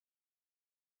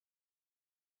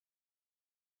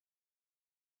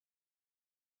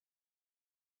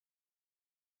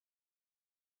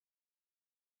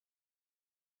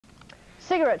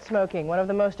Cigarette smoking, one of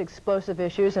the most explosive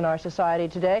issues in our society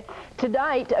today.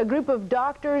 Tonight, a group of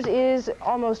doctors is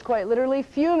almost quite literally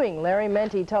fuming. Larry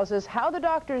Menti tells us how the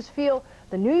doctors feel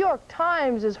the New York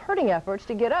Times is hurting efforts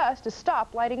to get us to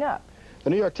stop lighting up. The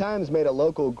New York Times made a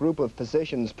local group of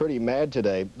physicians pretty mad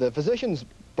today. The physicians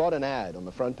bought an ad on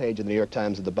the front page of the New York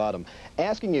Times at the bottom,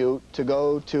 asking you to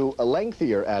go to a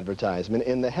lengthier advertisement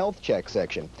in the health check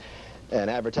section. An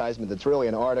advertisement that's really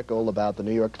an article about the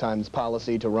New York Times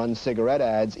policy to run cigarette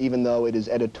ads, even though it is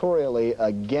editorially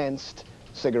against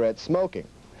cigarette smoking.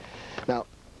 Now,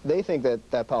 they think that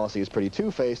that policy is pretty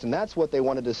two-faced, and that's what they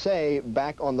wanted to say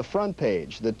back on the front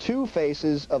page. The two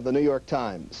faces of the New York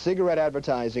Times, cigarette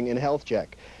advertising in health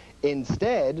check.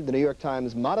 Instead, the New York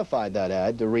Times modified that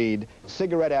ad to read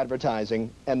cigarette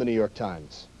advertising and the New York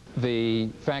Times. The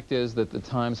fact is that the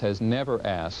Times has never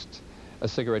asked a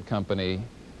cigarette company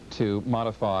to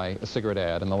modify a cigarette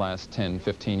ad in the last 10,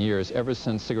 15 years, ever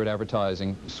since cigarette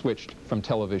advertising switched from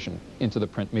television into the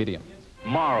print medium.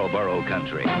 Marlboro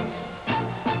country.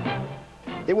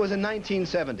 It was in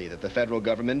 1970 that the federal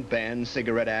government banned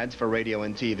cigarette ads for radio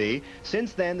and TV.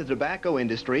 Since then, the tobacco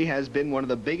industry has been one of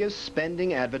the biggest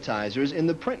spending advertisers in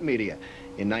the print media.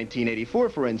 In 1984,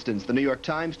 for instance, the New York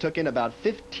Times took in about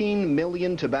 15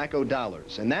 million tobacco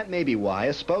dollars. And that may be why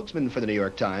a spokesman for the New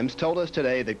York Times told us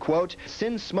today that, quote,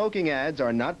 since smoking ads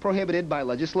are not prohibited by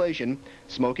legislation,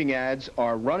 smoking ads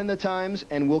are run in the Times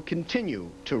and will continue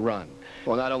to run.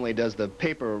 Well, not only does the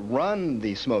paper run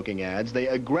the smoking ads, they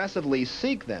aggressively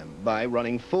seek them by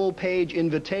running full-page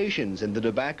invitations in the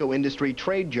tobacco industry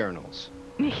trade journals.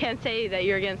 You can't say that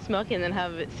you're against smoking and then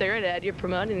have a cigarette ad. You're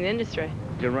promoting the industry.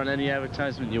 You can run any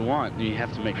advertisement you want. You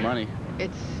have to make money.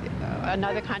 It's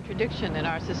another contradiction in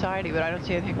our society, but I don't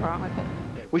see anything wrong with it.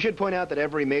 We should point out that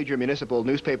every major municipal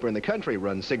newspaper in the country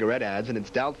runs cigarette ads, and it's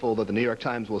doubtful that the New York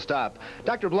Times will stop.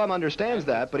 Dr. Blum understands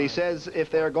that, but he says if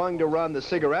they're going to run the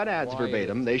cigarette ads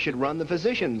verbatim, they should run the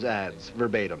physicians' ads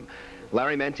verbatim.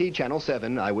 Larry Menti, Channel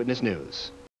 7 Eyewitness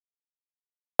News.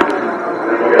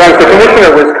 Thanks. The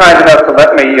commissioner was kind enough to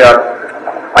let me,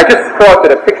 I just thought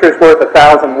that a picture is worth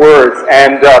 1,000 words,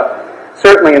 and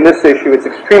certainly in this issue it's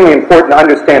extremely important to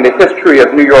understand the history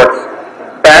of New York's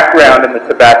background in the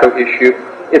tobacco issue.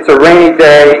 It's a rainy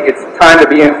day, it's time to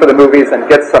be in for the movies and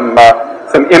get some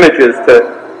images to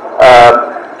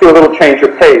do a little change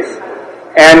of pace.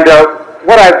 And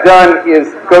what I've done is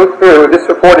go through, this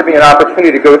afforded me an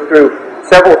opportunity to go through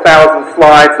several thousand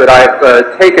slides that I've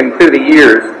taken through the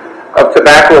years of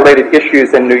tobacco-related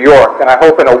issues in New York. And I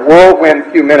hope in a whirlwind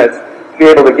few minutes to be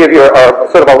able to give you a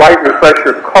sort of a light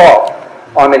refresher call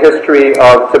on the history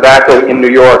of tobacco in New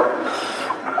York.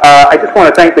 I just want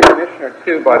to thank the commissioner,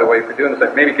 too, by the way, for doing this.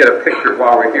 I'd maybe get a picture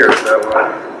while we're here. So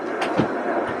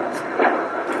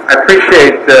I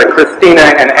appreciate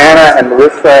Christina and Anna and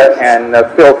Melissa and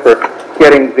Phil for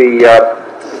getting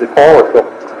Paul or Phil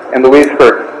and Louise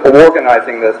for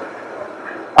organizing this.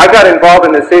 I got involved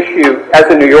in this issue as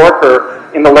a New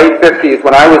Yorker in the late 50s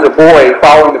when I was a boy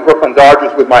following the Brooklyn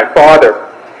Dodgers with my father.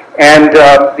 And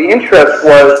the interest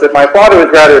was that my father was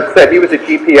rather upset. He was a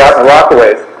GP out in the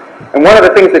Rockaways. And one of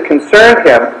the things that concerned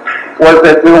him was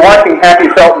that we were watching Happy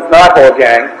Felton's Knothole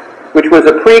Gang, which was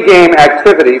a pregame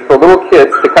activity for little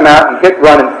kids to come out and hit,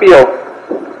 run, and field.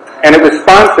 And it was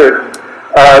sponsored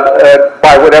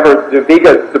by whatever, the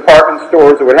Viga department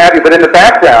stores or what have you. But in the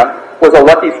background was a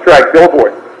Lucky Strike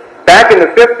billboard. Back in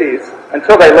the 50s,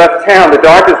 until they left town, the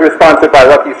Dodgers were sponsored by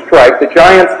Lucky Strike. The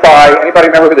Giants by, anybody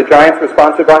remember who the Giants were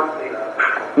sponsored by?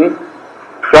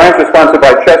 Giants were sponsored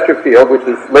by Chesterfield, which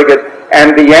is Liggett,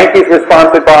 and the Yankees were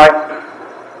sponsored by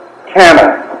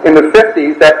Camel. In the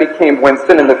 50s, that became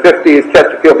Winston. In the 50s,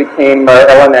 Chesterfield became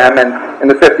L&M, and in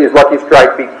the 50s, Lucky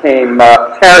Strike became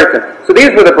Tarryton. So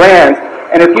these were the brands,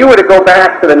 and if you were to go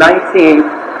back to the 1940s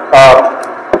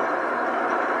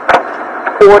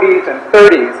and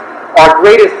 30s, our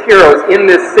greatest heroes in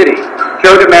this city,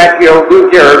 Joe DiMaggio, Lou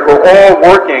Gehrig, were all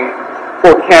working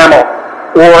for Camel,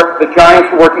 or the Giants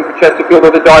were working for Chesterfield,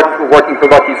 or the Dodgers were working for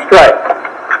Lucky Strike.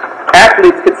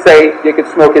 Athletes could say they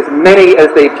could smoke as many as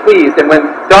they pleased, and when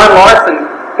Don Larson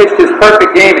pitched his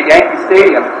perfect game at Yankee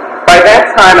Stadium, by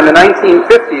that time in the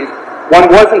 1950s,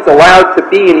 one wasn't allowed to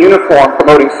be in uniform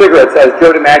promoting cigarettes, as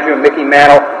Joe DiMaggio, Mickey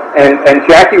Mantle, and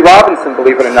Jackie Robinson,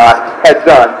 believe it or not, had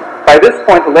done. By this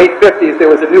point, the late 50s, there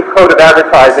was a new code of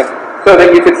advertising so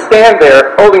that you could stand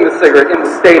there holding the cigarette in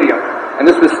the stadium. And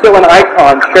this was still an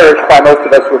icon cherished by most of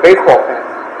us who were baseball fans.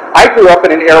 I grew up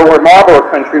in an era where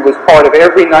Marlboro Country was part of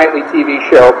every nightly TV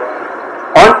show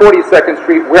on 42nd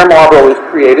Street, where Marlboro is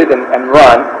created and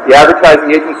run. The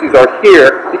advertising agencies are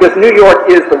here because New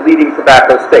York is the leading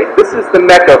tobacco state. This is the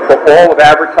mecca for all of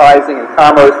advertising and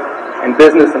commerce. and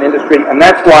business and industry, and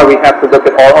that's why we have to look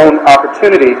at our own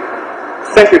opportunity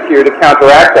centered here to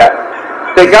counteract that.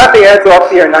 They got the ads off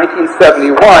the air in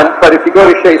 1971, but if you go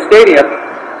to Shea Stadium,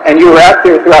 and you were out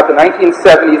there throughout the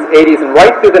 1970s, 80s, and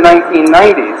right through the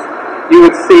 1990s, you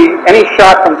would see any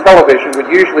shot from television would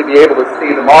usually be able to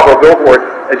see the Marlboro billboard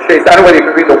at Shea. I don't know whether you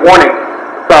can read the warning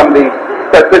from the...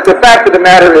 But the fact of the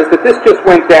matter is that this just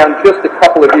went down just a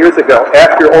couple of years ago,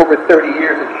 after over 30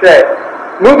 years at Shea.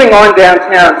 Moving on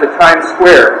downtown to Times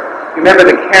Square, you remember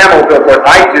the Camel billboard?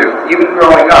 I do, even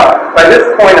growing up. By this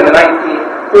point in the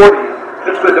 1940s,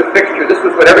 this was a fixture. This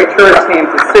was what every tourist came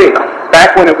to see.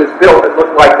 Back when it was built, it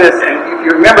looked like this. And if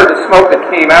you remember the smoke that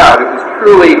came out, it was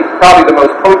truly probably the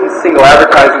most potent single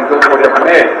advertising billboard ever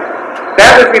made.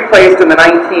 That was replaced in the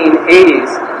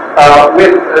 1980s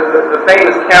with the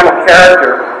famous Camel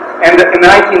character, and in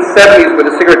the 1970s with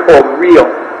a cigarette called Real.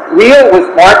 Real was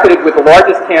marketed with the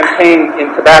largest campaign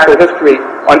in tobacco history.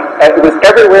 It was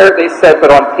everywhere, they said,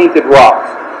 but on painted rocks.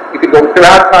 You could go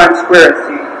throughout Times Square and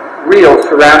see Real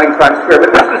surrounding Times Square,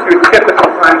 but this was your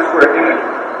typical Times Square image.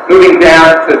 Moving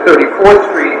down to 34th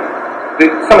Street,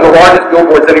 some of the largest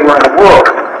billboards anywhere in the world.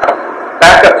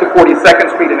 Back up to 42nd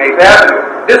Street and 8th Avenue.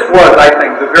 This was, I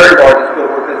think, the very largest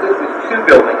billboard, because this was 2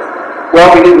 buildings.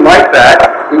 Well, we didn't like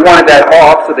that. We wanted that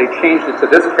off, so they changed it to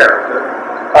this character.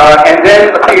 And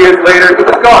then a few years later, it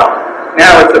was gone.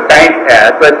 Now it's a bank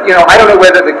ad, but I don't know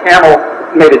whether the Camel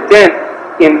made a dent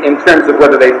in terms of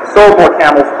whether they sold more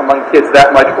Camels among kids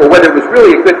that much, or whether it was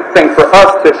really a good thing for us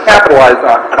to capitalize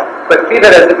on. But be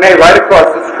that as it may, right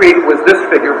across the street was this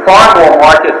figure, far more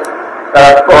market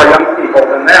for our young people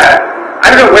than that. I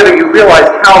don't know whether you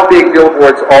realize how big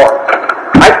billboards are.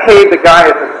 I paid the guy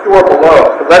at the store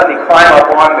below to let me climb up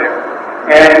on there,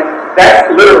 and that's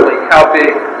literally how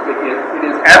big it is. It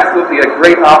is absolutely a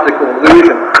great optical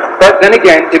illusion. But then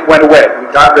again, it went away. We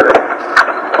got rid of it.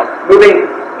 Moving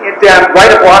down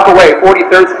right a block away,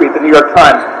 43rd Street, the New York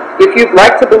Times. If you'd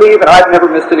like to believe, and I've never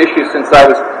missed an issue since I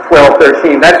was 12,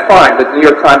 13, that's fine, but the New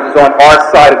York Times is on our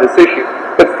side of this issue.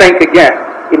 But think again.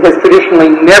 It has traditionally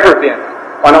never been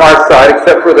on our side,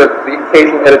 except for the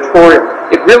occasional editorial.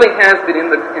 It really has been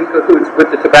in cahoots with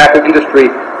the tobacco industry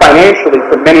financially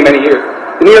for many, many years.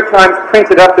 The New York Times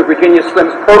printed up the Virginia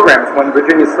Slims programs when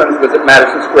Virginia Slims was at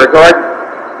Madison Square Garden.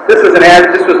 This was an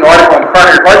article on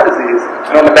coronary heart disease,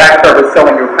 and on the back cover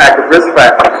selling you a pack of risk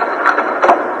factors.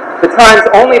 The Times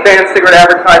only banned cigarette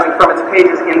advertising from its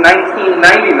pages in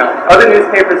 1999. Other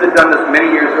newspapers had done this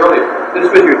many years earlier. This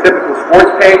was your typical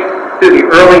sports page through the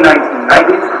early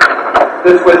 1990s.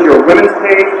 This was your women's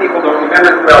page. People don't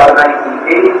remember throughout the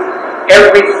 1980s.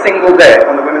 Every single day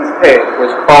on the women's page was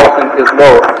Carlton is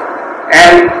lower.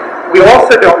 And we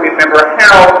also don't remember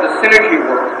how the synergy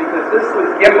works, because this was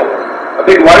Gimbals, a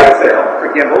big light sale for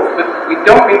Gimbals, but we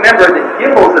don't remember that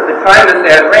Gimbals, at the time this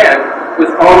ad ran, was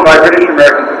owned by British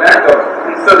American Tobacco,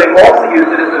 and so they also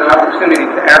used it as an opportunity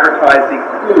to advertise the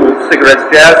Cool Cigarettes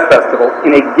Jazz Festival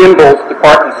in a Gimbals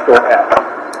department store ad.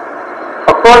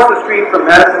 Across the street from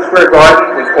Madison Square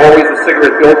Garden was always a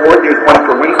cigarette billboard. Here's one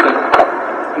for Winston.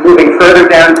 Moving further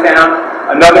downtown,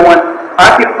 another one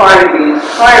occupying the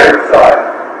entire side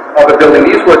of the building.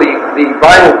 These were the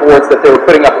vinyl boards that they were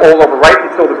putting up all over right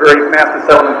until the very massive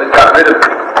settlement that got rid of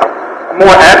them. A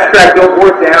more abstract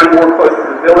billboard down more close to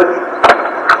the village.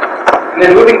 And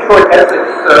then moving toward Essex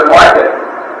Market,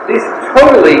 these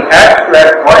totally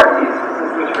abstract art pieces,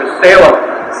 this was for Salem,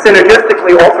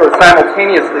 synergistically also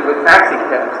simultaneously with taxi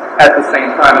cabs at the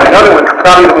same time. And another one,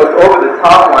 probably the most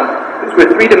over-the-top one, is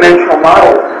with three-dimensional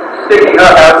models sticking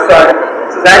up outside.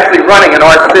 This is actually running in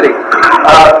our city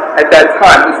at that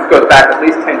time. This goes back at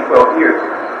least 10, 12 years.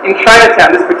 In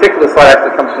Chinatown, this particular slide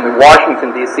actually comes from the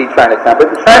Washington, D.C. Chinatown, but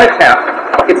in Chinatown,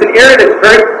 it's an area that's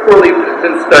very poorly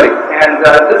been studied. And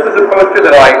this was a poster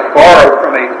that I borrowed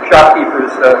from a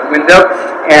shopkeeper's window,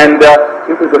 and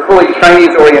it was a fully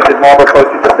Chinese-oriented Marlboro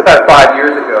poster just about 5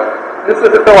 years ago. This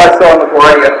was a film I saw in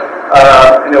LaGuardia,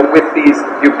 with these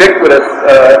ubiquitous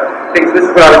things. This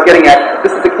is what I was getting at.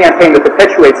 This is a campaign that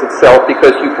perpetuates itself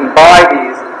because you can buy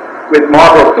these with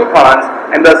Marlboro coupons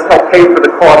and thus help pay for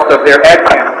the cost of their ad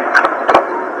campaign.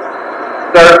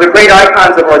 The great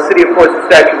icons of our city, of course, the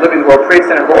Statue of Liberty, the World Trade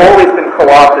Center, have always been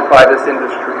co-opted by this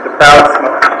industry, the proud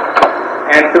smoke.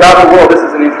 And throughout the world, this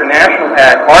is an international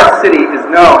ad. Our city is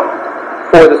known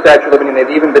for the Statue of Liberty, and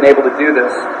they've even been able to do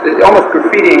this, almost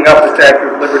graffitiing up the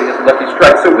Statue of Liberty as a lucky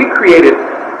strike. So we created,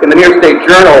 in the New York State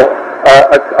Journal,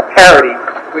 a parody,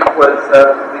 which was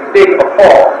the Big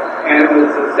Appall, and it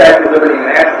was the Statue of Liberty and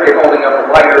an ashtray holding up a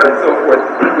lighter and so forth,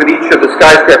 with each of the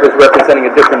skyscrapers representing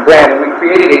a different brand. And we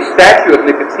created a statue of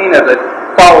Nicotina that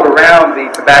followed around the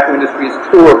tobacco industry's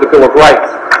tour of the Bill of Rights.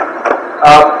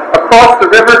 Across the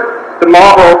river, the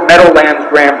Marlboro Meadowlands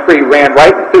Grand Prix ran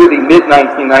right through the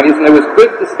mid-1990s, and there was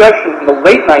good discussion in the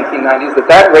late 1990s that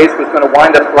that race was going to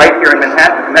wind up right here in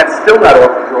Manhattan, and that's still not off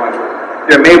the drawing board.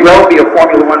 There may well be a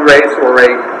Formula One race or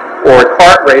a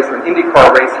kart race or an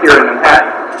IndyCar race here in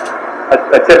Manhattan.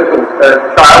 A typical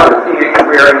child or teenager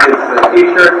wearing his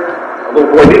T-shirt, a little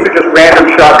boy. These are just random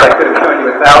shots. I could have shown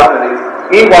you 1,000 of these.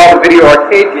 Meanwhile, the video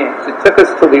arcade games. It took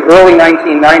us till the early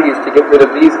 1990s to get rid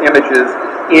of these images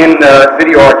in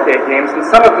video arcade games, and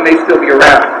some of them may still be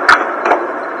around.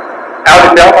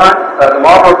 Out in Belmont, the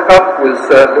Marlboro Cup was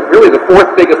really the fourth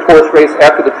biggest horse race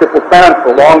after the Triple Crown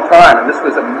for a long time, and this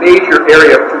was a major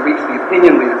area to reach the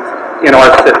opinion leaders in our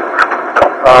city.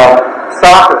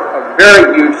 Soccer, a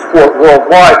very huge sport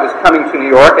worldwide, was coming to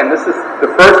New York, and this is the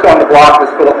first on the block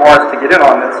was Philip Morris to get in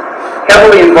on this.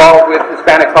 Heavily involved with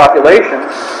Hispanic populations,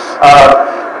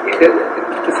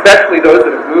 especially those that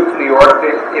have moved to New York.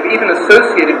 They've even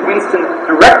associated Winston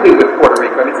directly with Puerto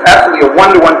Rico. I mean, it's absolutely a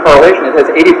one-to-one correlation. It has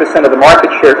 80% of the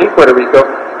market share in Puerto Rico,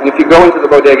 and if you go into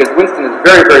the bodegas, Winston is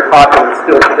very, very popular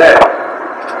still today.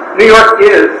 New York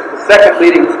is the second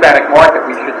leading Hispanic market.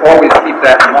 We should always keep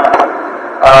that in mind.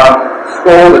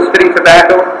 Skoal is spitting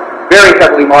tobacco, very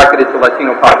heavily marketed to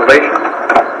Latino population.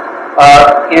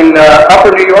 In Upper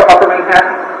New York, Upper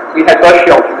Manhattan, we had bus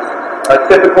shelters. A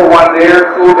typical one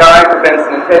there, cool guy for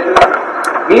Benson and Hedges.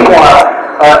 Meanwhile,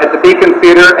 at the Beacon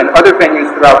Theater and other venues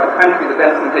throughout the country, the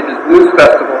Benson and Hedges Blues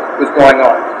Festival was going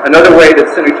on. Another way that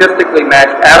synergistically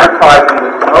matched advertising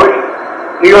with promotion.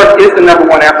 New York is the #1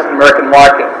 African-American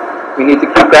market. We need to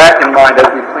keep that in mind as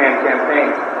we plan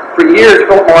campaigns. For years,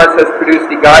 Philip Morris has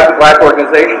produced the Guide to Black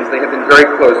Organizations. They have been very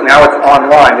close. Now it's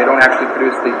online. They don't actually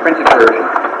produce the printed version.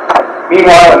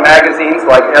 Meanwhile, in magazines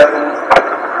like Essence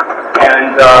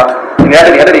and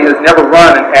Editing has never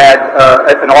run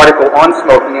an article on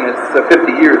smoking in its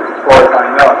 50 years, as far as I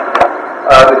know.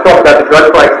 They talk about the drug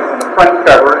prices on the front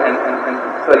cover and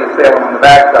Study of Salem on the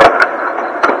back cover.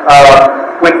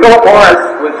 When Philip Morris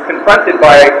was confronted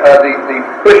by the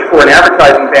push for an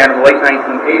advertising ban in the late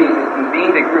 1980s, it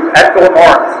convened a group at Philip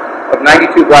Morris of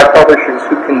 92 black publishers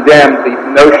who condemned the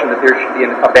notion that there should be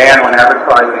a ban on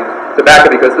advertising tobacco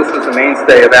because this was the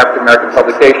mainstay of African-American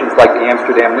publications like the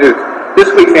Amsterdam News. This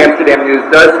week's Amsterdam News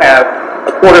does have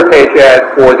a quarter-page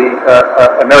ad for the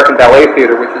American Ballet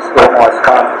Theater, which is Philip Morris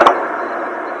sponsored.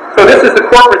 So this is the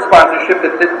corporate sponsorship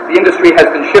that the industry has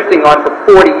been shifting on for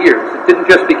 40 years. It didn't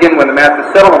just begin when the master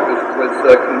settlement was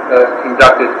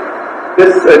conducted.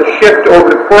 This shift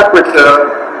over to corporate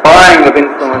buying of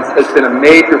influence has been a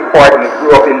major part, and it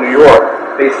grew up in New York.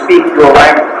 They speak your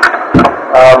language.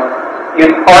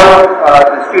 In Harlem,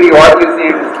 the Studio Art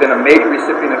Museum has been a major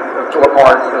recipient of Philip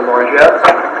Morris largesse.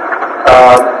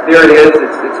 There it is.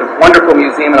 It's a wonderful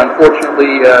museum, and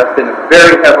unfortunately, been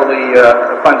very heavily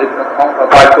funded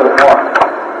by Philip Morris.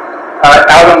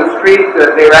 Out on the street,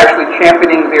 they're actually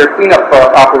championing their cleanup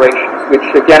operations, which,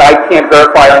 again, I can't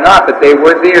verify or not, but they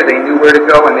were there. They knew where to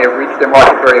go, and they have reached their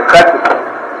market very effectively.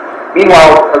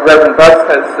 Meanwhile, Reverend Buss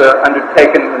has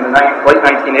undertaken in the late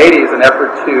 1980s an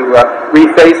effort to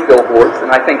reface billboards,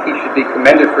 and I think he should be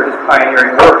commended for his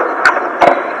pioneering work.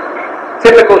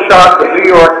 Typical shots of New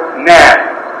York now.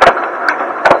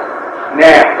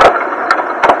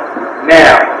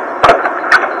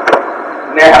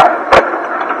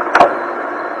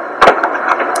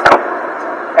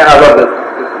 And I love this.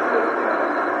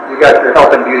 You got your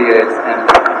health and beauty aids, and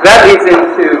that leads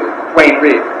into Wayne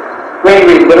Reed. Wayne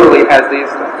Reed literally has these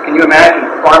things. Can you imagine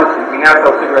pharmacies? We now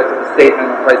sell cigarettes at the state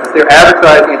minimum prices. They're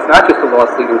advertising. It's not just a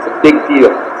loss leader. It's a big deal.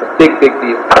 It's a big, big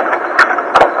deal.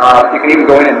 You can even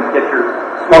go in and get your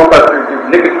smoke buster, your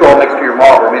Nicotrol next to your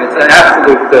Marlboro. I mean, it's an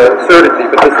absolute absurdity,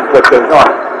 but this is what goes on.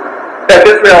 In fact,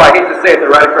 Israel, I hate to say it,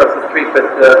 they're right across the street, but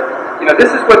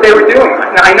this is what they were doing.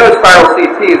 Now, I know spiral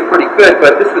CT is pretty good,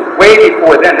 but this was way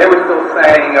before then. They were still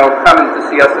saying, come in to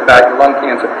see us about your lung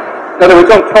cancer. In other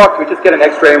words, don't talk to me, just get an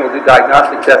x-ray and we'll do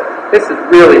diagnostic tests. This is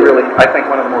really, really, I think,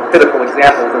 one of the more pitiful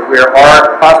examples of where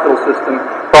our hospital system,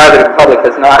 private and public,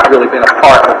 has not really been a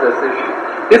part of this issue.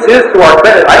 This is to our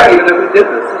credit. I don't even know who did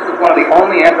this. This is one of the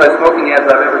only anti-smoking ads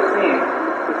I've ever seen.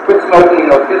 It's quit smoking,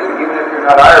 no kissing, even if you're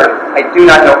not Irish. I do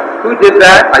not know who did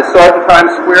that. I saw it in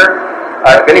Times Square.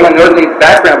 If anyone knows any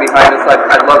background behind this,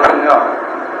 I'd love to know.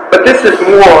 But this is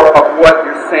more of what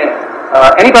you're saying.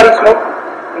 Anybody smoke?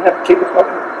 You have people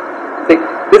smoking? See,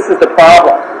 this is the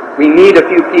problem. We need a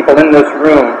few people in this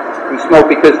room who smoke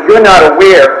because you're not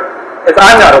aware, as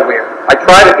I'm not aware. I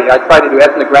try to be. I try to do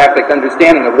ethnographic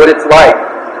understanding of what it's like,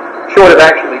 short of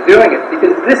actually doing it,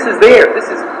 because this is there. This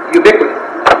is ubiquitous.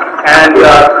 And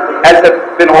as have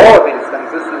been all of these things,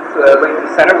 this is Lincoln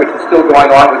Center, which is still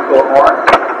going on with Philip Morris.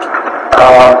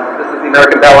 This is the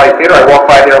American Ballet Theater. I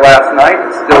walked by there last night.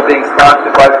 It's still being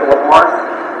sponsored by Philip Morris.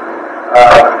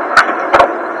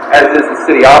 As is the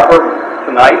City Opera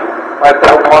tonight by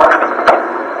Philip Morris.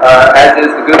 As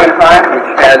is the Guggenheim, which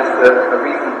has a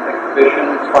recent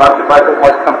exhibition sponsored by Philip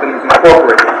Morris Companies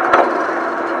Incorporated.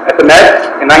 At the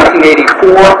Met in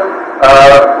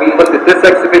 1984, we looked at this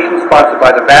exhibition sponsored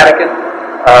by the Vatican.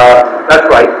 That's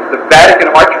right, the Vatican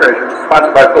Art Treasures,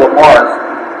 sponsored by Philip Morris.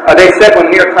 They said when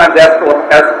the New York Times asked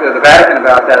the Vatican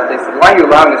about that, they said, why are you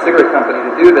allowing a cigarette company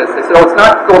to do this? They said, oh, it's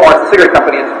not Philip Morris, the cigarette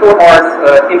company, it's Philip Morris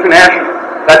International.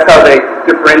 That's how they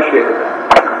differentiated them.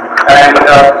 And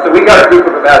so we got a group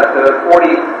of about 40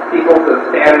 people to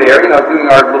stand there, doing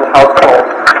our little house call.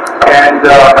 And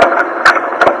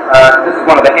this is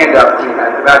one of the handouts we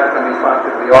had. The Vatican company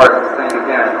sponsored the artist thing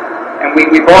again. And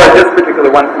we borrowed this particular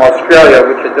one from Australia,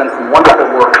 which had done some wonderful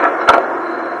work.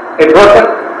 In Brooklyn,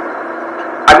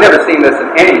 I've never seen this in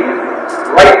any museum.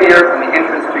 Right there in the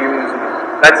entrance to your museum.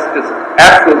 That's just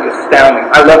absolutely astounding.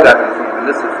 I love that museum, and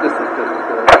this is just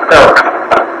terrible.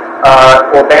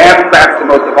 Or BAM, perhaps the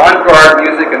most avant-garde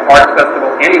music and arts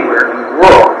festival anywhere in the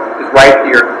world, is right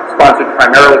here, sponsored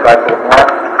primarily by Philip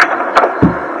Morris.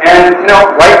 And,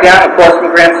 right down across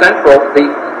from Grand Central, the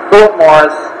Philip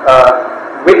Morris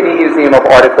Whitney Museum of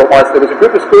Art at Philip Morris, there was a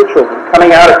group of school children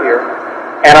coming out of here,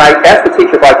 and I asked the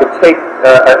teacher if I could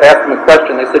ask them a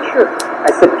question. They said, sure.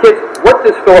 I said, kids, what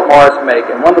does Philip Morris make?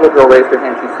 And one little girl raised her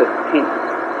hand. She said,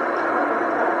 paintings.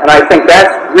 And I think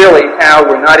that's really how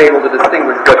we're not able to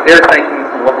distinguish what they're thinking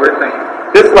from what we're thinking.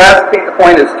 This last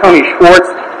point is Tony Schwartz.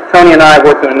 Tony and I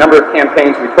worked on a number of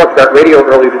campaigns. We talked about radio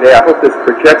earlier today. I hope this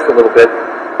projects a little bit.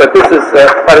 But this is,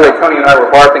 by the way, Tony and I were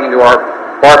barfing into our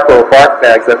Barflow barf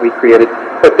bags that we created.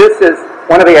 But this is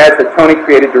one of the ads that Tony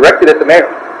created, directed at the mayor.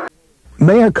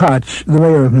 Mayor Koch, the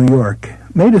mayor of New York,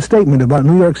 made a statement about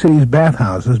New York City's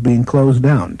bathhouses being closed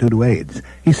down due to AIDS.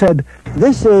 He said,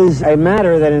 this is a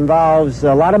matter that involves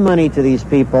a lot of money to these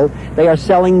people. They are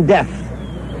selling death.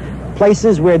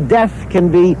 Places where death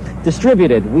can be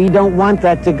distributed. We don't want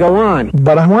that to go on.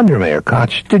 But I wonder, Mayor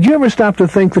Koch, did you ever stop to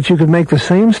think that you could make the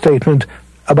same statement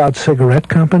about cigarette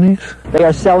companies? They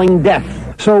are selling death.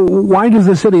 So why does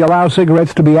the city allow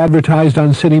cigarettes to be advertised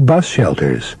on city bus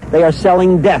shelters? They are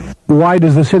selling death. Why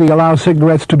does the city allow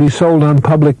cigarettes to be sold on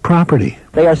public property?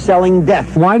 They are selling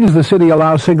death. Why does the city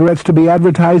allow cigarettes to be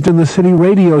advertised in the city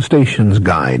radio station's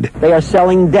guide? They are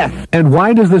selling death. And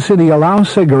why does the city allow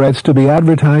cigarettes to be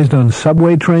advertised on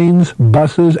subway trains,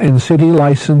 buses, and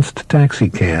city-licensed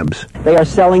taxi cabs? They are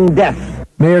selling death.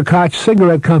 Mayor Koch,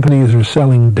 cigarette companies are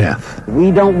selling death. We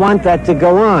don't want that to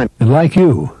go on. And like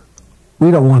you,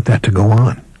 we don't want that to go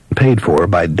on. Paid for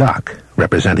by Doc,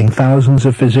 representing thousands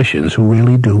of physicians who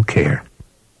really do care.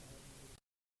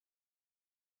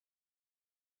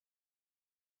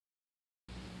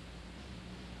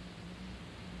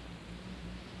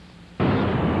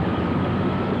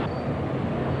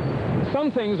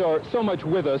 Some things are so much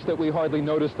with us that we hardly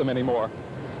notice them anymore,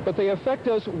 but they affect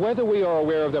us whether we are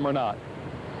aware of them or not.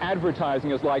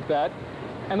 Advertising is like that,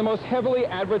 and the most heavily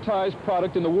advertised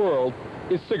product in the world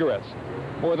is cigarettes.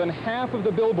 More than half of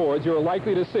the billboards you're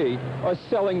likely to see are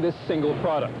selling this single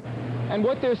product. And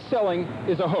what they're selling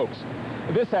is a hoax.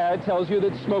 This ad tells you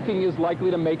that smoking is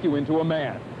likely to make you into a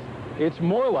man. It's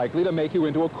more likely to make you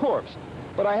into a corpse.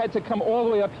 But I had to come all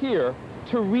the way up here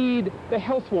to read the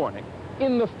health warning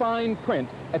in the fine print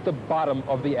at the bottom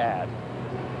of the ad.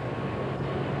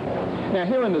 Now,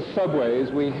 here in the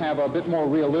subways, we have a bit more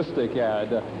realistic ad.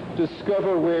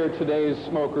 Discover where today's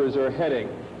smokers are heading.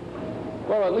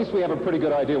 Well, at least we have a pretty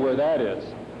good idea where that is.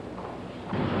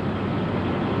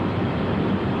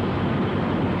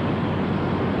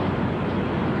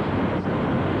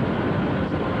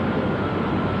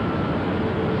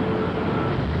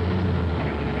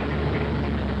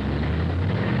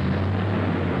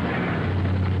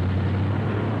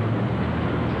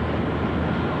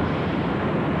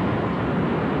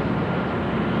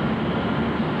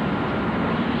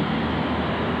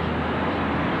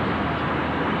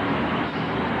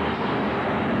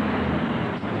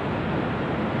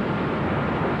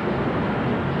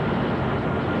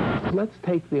 Let's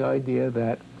take the idea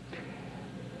that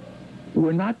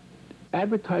we're not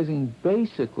advertising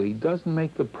basically doesn't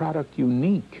make the product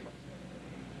unique.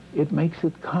 It makes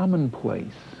it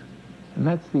commonplace. And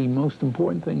that's the most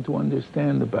important thing to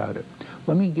understand about it.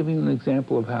 Let me give you an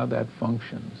example of how that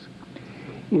functions.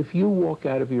 If you walk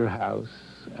out of your house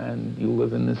and you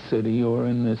live in the city or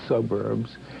in the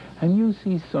suburbs and you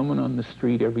see someone on the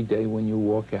street every day when you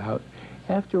walk out,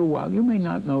 after a while, you may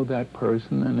not know that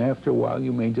person, and after a while,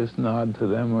 you may just nod to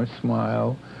them or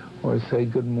smile, or say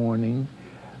good morning,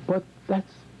 but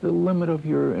that's the limit of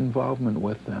your involvement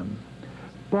with them.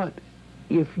 But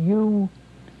if you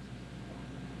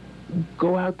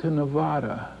go out to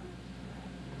Nevada,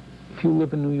 if you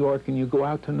live in New York and you go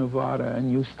out to Nevada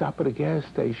and you stop at a gas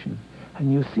station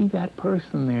and you see that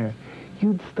person there,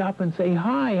 you'd stop and say,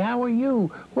 "Hi, how are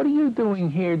you? What are you doing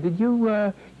here? Did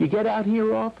you get out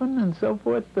here often?" and so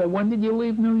forth. When did you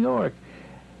leave New York?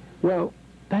 Well,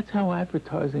 that's how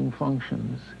advertising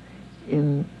functions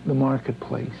in the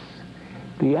marketplace.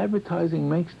 The advertising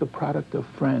makes the product a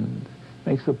friend,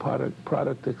 makes the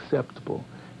product acceptable,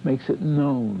 makes it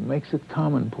known, makes it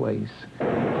commonplace.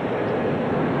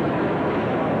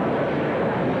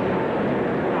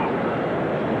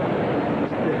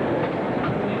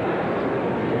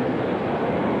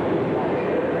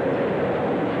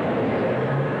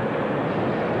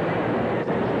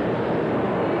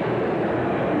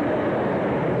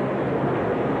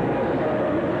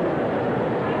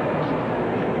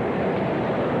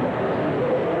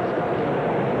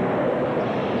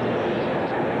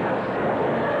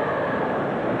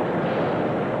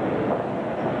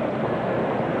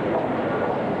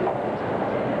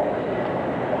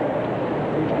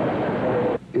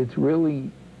 It's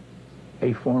really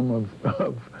a form of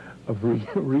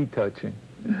retouching.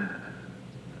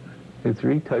 It's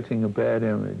retouching a bad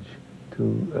image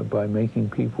by making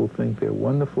people think they're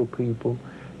wonderful people,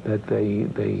 that they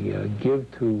give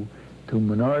to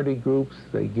minority groups,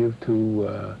 they give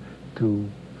to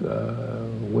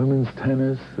women's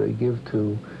tennis, they give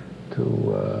to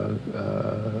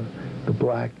the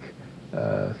black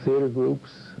theater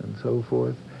groups and so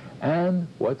forth. And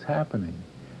what's happening?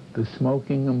 The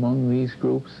smoking among these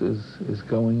groups is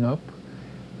going up.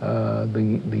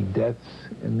 The deaths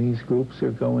in these groups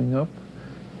are going up.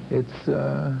 It's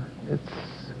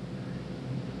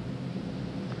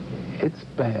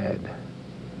bad.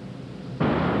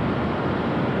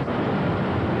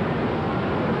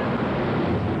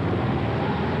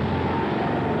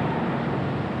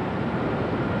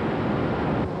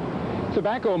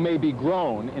 Tobacco may be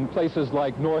grown in places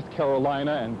like North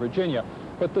Carolina and Virginia,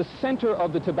 but the center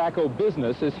of the tobacco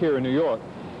business is here in New York.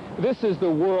 This is the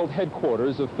world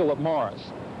headquarters of Philip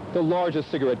Morris, the largest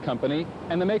cigarette company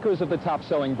and the makers of the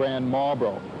top-selling brand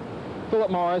Marlboro. Philip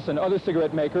Morris and other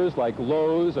cigarette makers like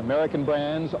Lowe's, American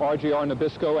Brands, RGR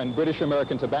Nabisco, and British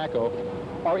American Tobacco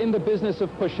are in the business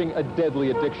of pushing a deadly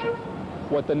addiction,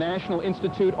 what the National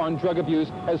Institute on Drug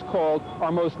Abuse has called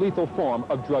our most lethal form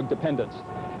of drug dependence.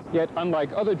 Yet,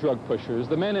 unlike other drug pushers,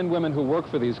 the men and women who work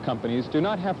for these companies do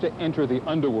not have to enter the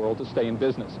underworld to stay in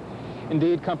business.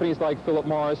 Indeed, companies like Philip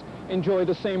Morris enjoy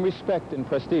the same respect and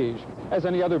prestige as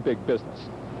any other big business.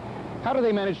 How do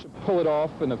they manage to pull it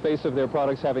off in the face of their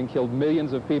products having killed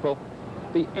millions of people?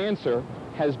 The answer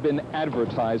has been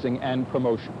advertising and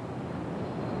promotion.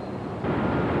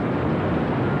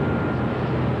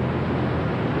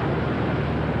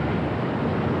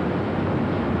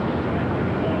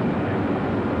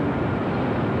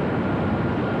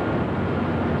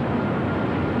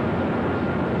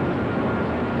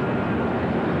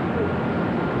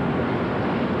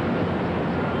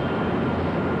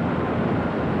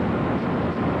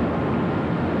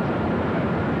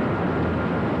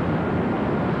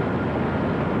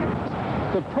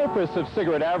 The purpose of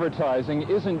cigarette advertising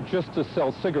isn't just to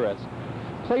sell cigarettes.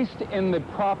 Placed in the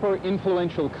proper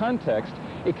influential context,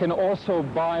 it can also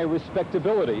buy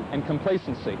respectability and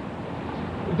complacency.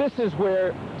 This is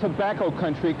where tobacco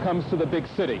country comes to the big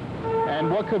city. And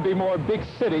what could be more big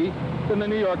city than the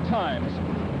New York Times,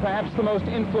 perhaps the most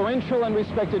influential and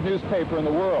respected newspaper in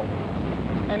the world.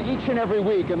 And each and every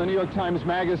week in the New York Times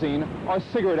Magazine are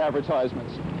cigarette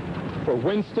advertisements for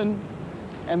Winston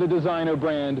and the designer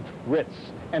brand Ritz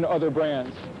and other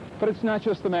brands. But it's not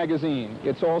just the magazine.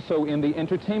 It's also in the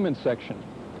entertainment section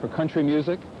for country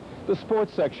music, the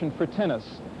sports section for tennis.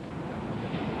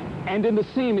 And in the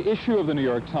same issue of the New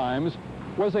York Times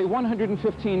was a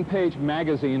 115-page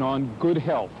magazine on good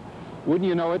health. Wouldn't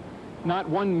you know it? Not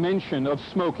one mention of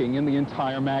smoking in the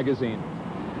entire magazine.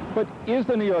 But is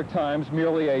the New York Times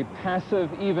merely a passive,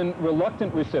 even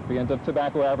reluctant recipient of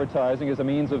tobacco advertising as a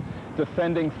means of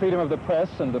defending freedom of the press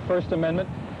and the First Amendment?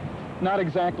 Not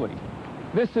exactly.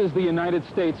 This is the United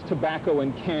States Tobacco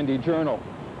and Candy Journal,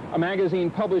 a magazine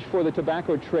published for the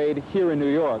tobacco trade here in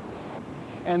New York.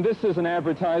 And this is an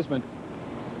advertisement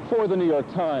for the New York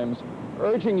Times,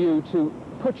 urging you to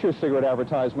put your cigarette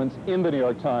advertisements in the New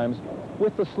York Times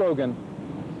with the slogan,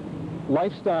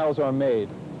 "Lifestyles are made,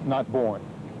 not born."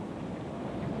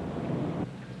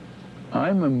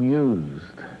 I'm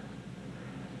amused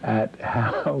at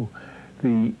how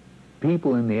the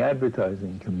people in the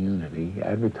advertising community,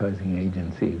 advertising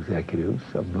agency executives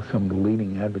of some of the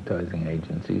leading advertising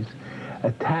agencies,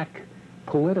 attack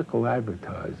political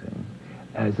advertising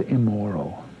as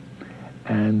immoral.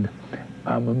 And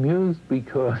I'm amused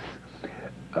because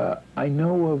I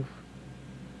know of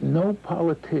no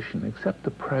politician except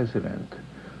the president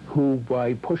who,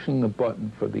 by pushing the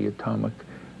button for the atomic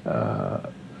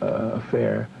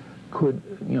affair, could,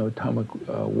 atomic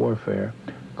warfare,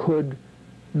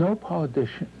 no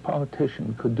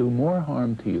politician could do more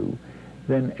harm to you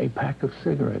than a pack of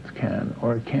cigarettes can,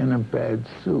 or a can of bad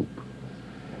soup.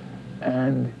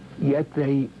 And yet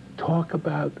they talk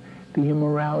about the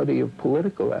immorality of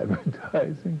political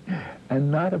advertising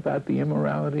and not about the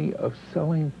immorality of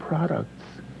selling products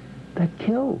that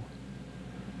kill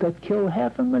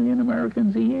 500,000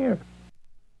 Americans a year.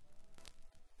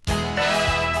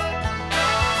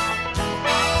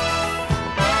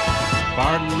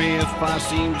 Pardon me if I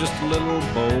seem just a little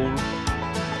bold,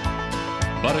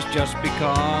 but it's just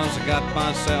because I got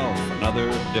myself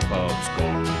another dip of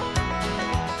Skoal.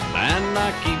 And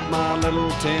I keep my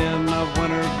little tin of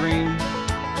wintergreen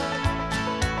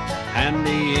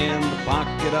handy in the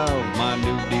pocket of my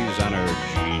new designer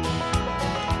jean.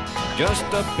 Just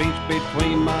a pinch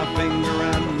between my finger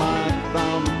and my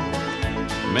thumb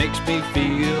makes me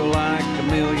feel like a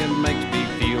million, makes me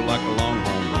feel like a long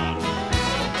home run.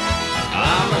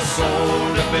 I'm a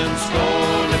soul-dipping,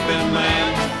 skull-dipping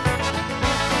man.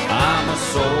 I'm a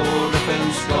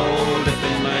soul-dipping,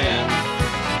 skull-dipping man.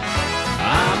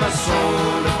 I'm a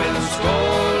soul-dipping,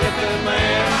 skull-dipping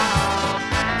man.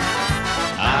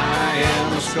 I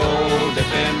am a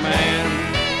skull-dipping man.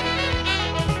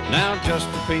 Now just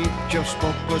a pinch of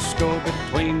smoke with skull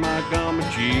between my gum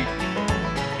and cheek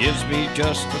gives me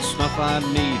just the snuff I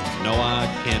need. No, I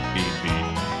can't be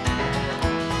beat.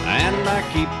 And I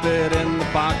keep it in the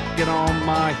pocket on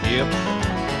my hip,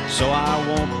 so I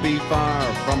won't be far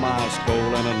from my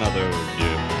skull and another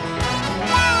dip.